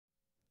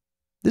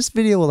This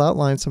video will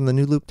outline some of the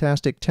new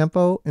Looptastic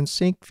tempo and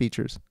sync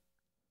features.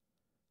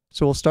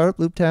 So we'll start up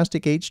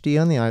Looptastic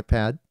HD on the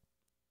iPad,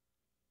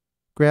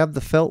 grab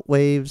the Felt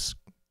Waves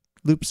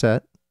loop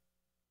set,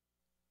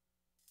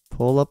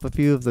 pull up a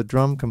few of the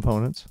drum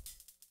components,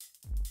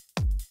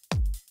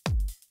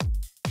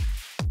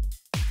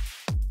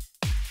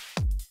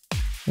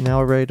 and now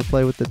we're ready to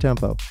play with the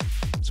tempo.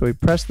 So we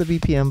press the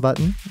BPM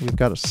button, we've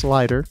got a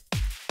slider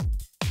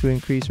to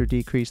increase or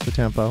decrease the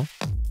tempo.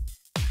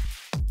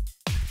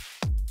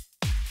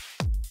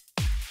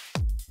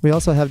 We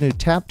also have new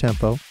tap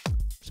tempo,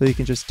 so you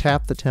can just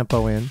tap the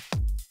tempo in,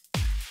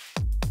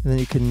 and then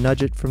you can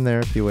nudge it from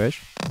there if you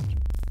wish.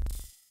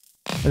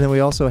 And then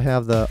we also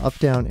have the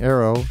up-down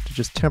arrow to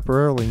just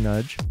temporarily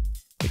nudge,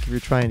 like if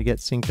you're trying to get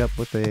synced up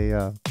with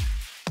a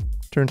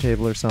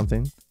turntable or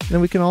something. And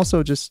then we can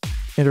also just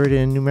enter it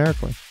in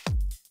numerically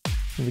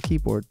from the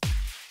keyboard.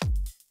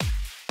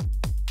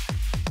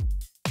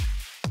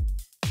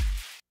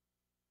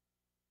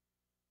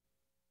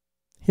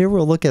 Here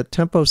we'll look at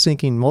tempo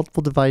syncing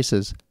multiple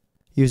devices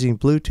using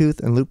Bluetooth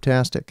and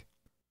Looptastic.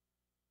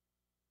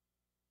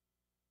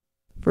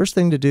 First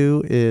thing to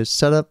do is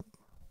set up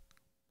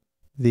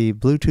the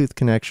Bluetooth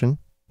connection.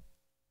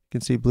 You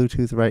can see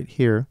Bluetooth right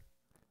here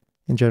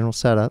in General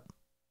Setup.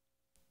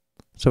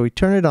 So we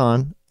turn it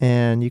on,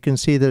 and you can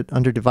see that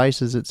under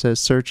Devices it says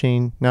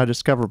Searching, Now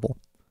Discoverable.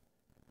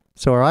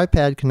 So our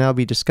iPad can now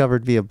be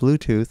discovered via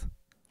Bluetooth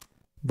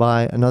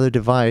by another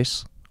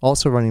device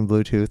also running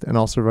Bluetooth and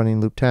also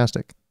running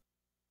Looptastic.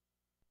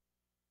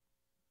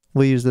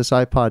 We'll use this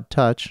iPod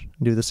Touch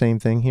and do the same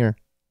thing here.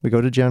 We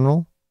go to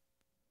General,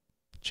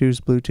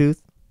 choose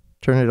Bluetooth,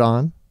 turn it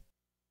on,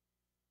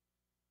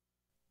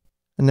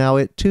 and now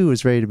it too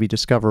is ready to be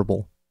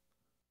discoverable.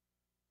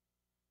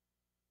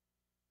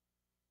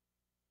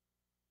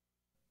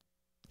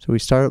 So we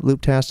start up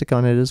Looptastic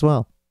on it as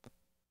well.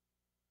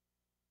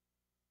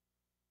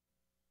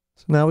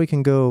 So now we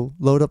can go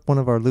load up one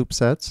of our loop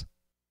sets.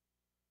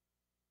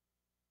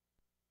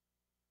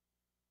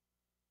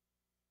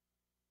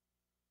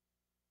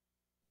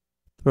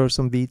 Throw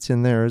some beats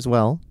in there as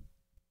well,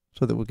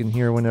 so that we can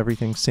hear when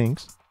everything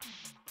syncs.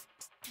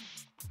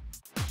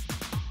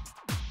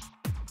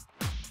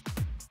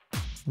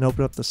 And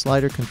open up the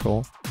slider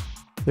control.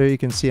 There you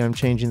can see I'm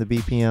changing the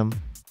BPM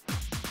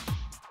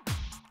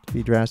to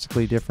be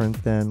drastically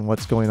different than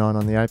what's going on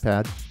the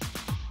iPad.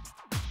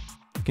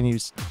 You can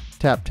use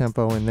tap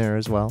tempo in there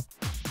as well.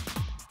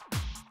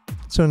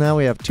 So now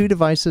we have two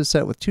devices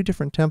set with two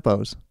different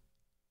tempos.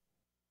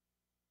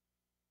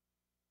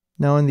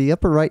 Now in the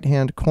upper right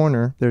hand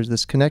corner there's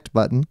this connect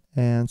button,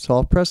 and so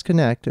I'll press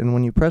connect, and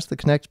when you press the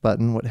connect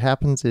button what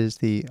happens is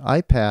the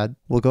iPad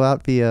will go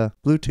out via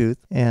Bluetooth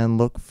and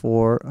look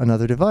for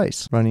another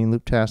device running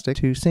Looptastic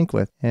to sync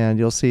with, and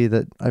you'll see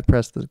that I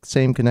pressed the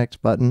same connect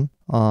button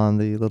on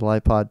the little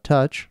iPod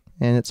Touch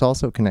and it's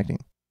also connecting.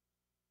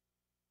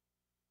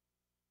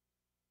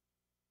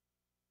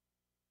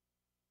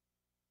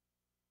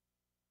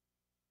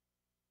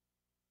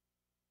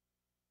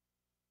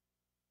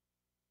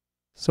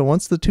 So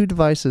once the two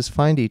devices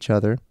find each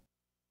other,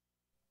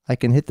 I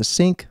can hit the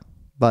sync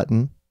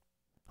button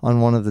on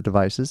one of the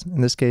devices.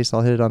 In this case,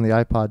 I'll hit it on the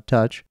iPod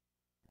Touch,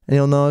 and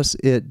you'll notice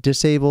it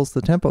disables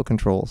the tempo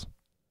controls.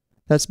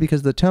 That's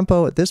because the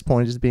tempo at this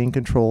point is being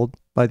controlled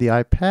by the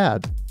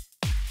iPad.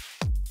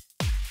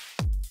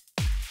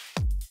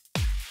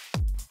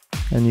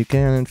 And you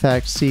can in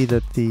fact see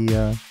that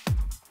the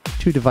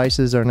two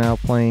devices are now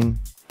playing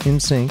in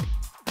sync.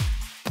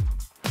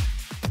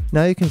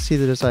 Now you can see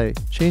that as I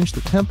change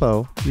the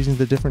tempo using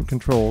the different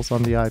controls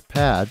on the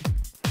iPad,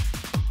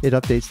 it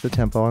updates the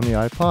tempo on the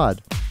iPod.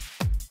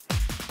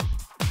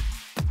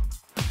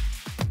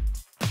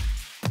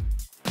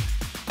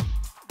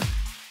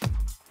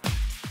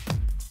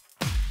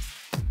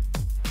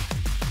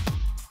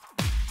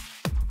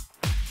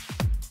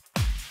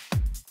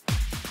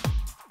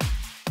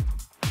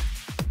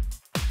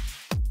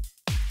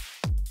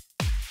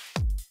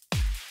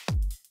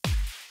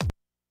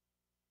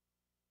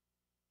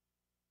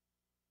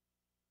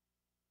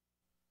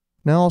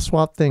 Now I'll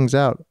swap things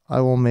out.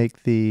 I will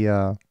make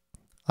the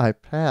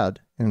iPad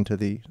into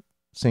the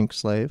sync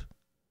slave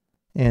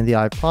and the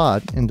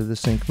iPod into the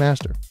sync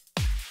master.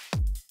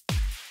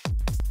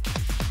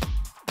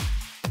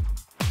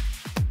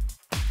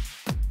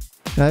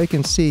 Now you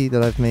can see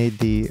that I've made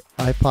the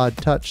iPod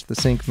Touch the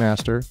sync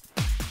master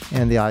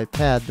and the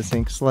iPad the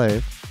sync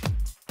slave.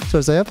 So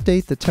as I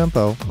update the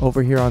tempo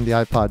over here on the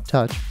iPod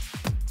Touch,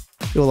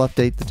 it will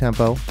update the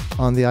tempo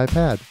on the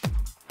iPad.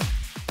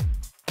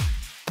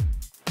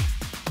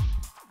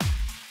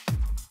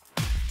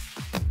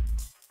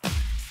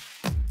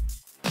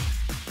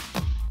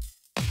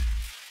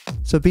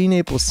 So being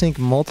able to sync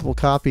multiple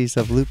copies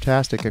of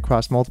Looptastic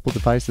across multiple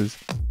devices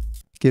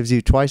gives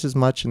you twice as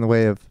much in the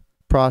way of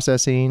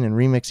processing and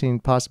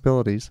remixing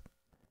possibilities,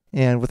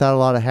 and without a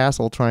lot of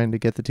hassle trying to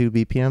get the two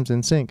BPMs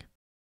in sync.